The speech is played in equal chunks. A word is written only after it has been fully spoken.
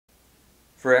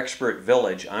For Expert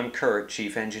Village, I'm Kurt,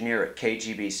 Chief Engineer at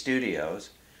KGB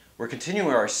Studios. We're continuing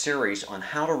our series on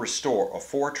how to restore a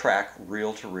 4-track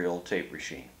reel-to-reel tape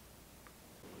machine.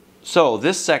 So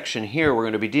this section here we're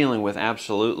going to be dealing with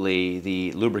absolutely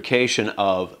the lubrication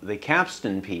of the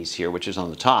capstan piece here, which is on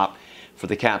the top for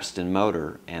the capstan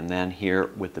motor, and then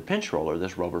here with the pinch roller,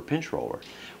 this rubber pinch roller.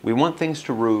 We want things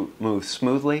to move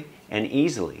smoothly and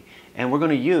easily, and we're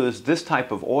going to use this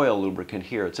type of oil lubricant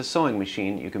here. It's a sewing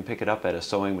machine. You can pick it up at a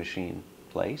sewing machine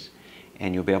place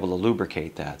and you'll be able to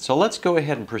lubricate that. So let's go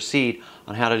ahead and proceed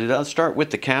on how to do that. Let's start with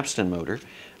the capstan motor.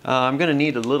 I'm going to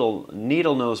need a little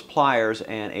needle nose pliers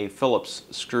and a Phillips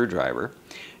screwdriver.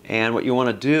 And what you want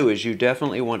to do is you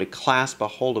definitely want to clasp a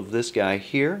hold of this guy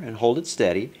here and hold it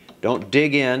steady. Don't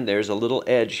dig in. There's a little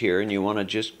edge here and you want to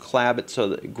just grab it so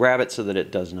that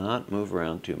it does not move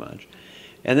around too much.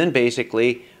 And then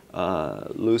basically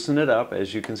loosen it up,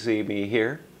 as you can see me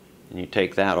here, and you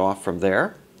take that off from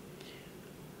there.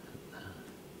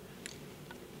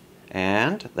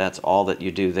 And that's all that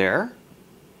you do there.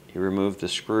 You remove the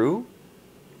screw,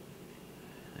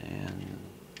 and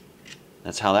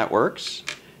that's how that works.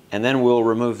 And then we'll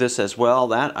remove this as well.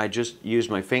 That I just used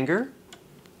my finger,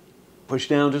 push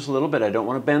down just a little bit. I don't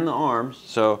want to bend the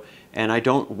arms, and I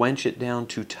don't wench it down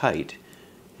too tight.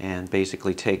 And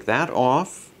basically take that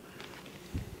off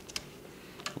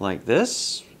like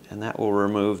this, and that will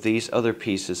remove these other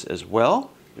pieces as well.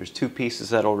 There's 2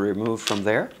 pieces that'll remove from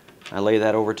there. I lay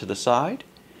that over to the side,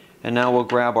 and now we'll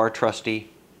grab our trusty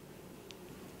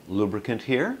lubricant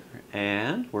here,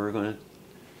 and we're going to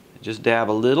just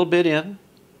dab a little bit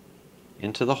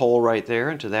into the hole right there,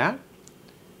 into that.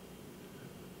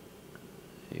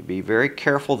 You be very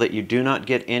careful that you do not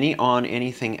get any on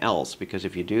anything else, because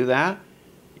if you do that,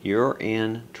 you're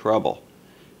in trouble.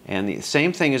 And the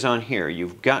same thing is on here.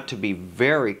 You've got to be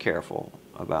very careful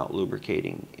about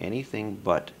lubricating anything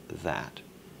but that.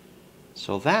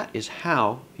 So that is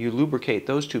how you lubricate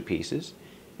those 2 pieces,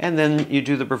 and then you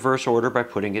do the reverse order by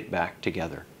putting it back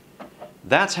together.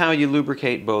 That's how you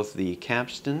lubricate both the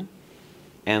capstan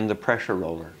and the pressure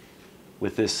roller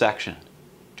with this section.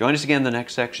 Join us again in the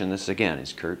next section. This again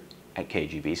is Kurt at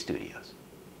KGB Studios.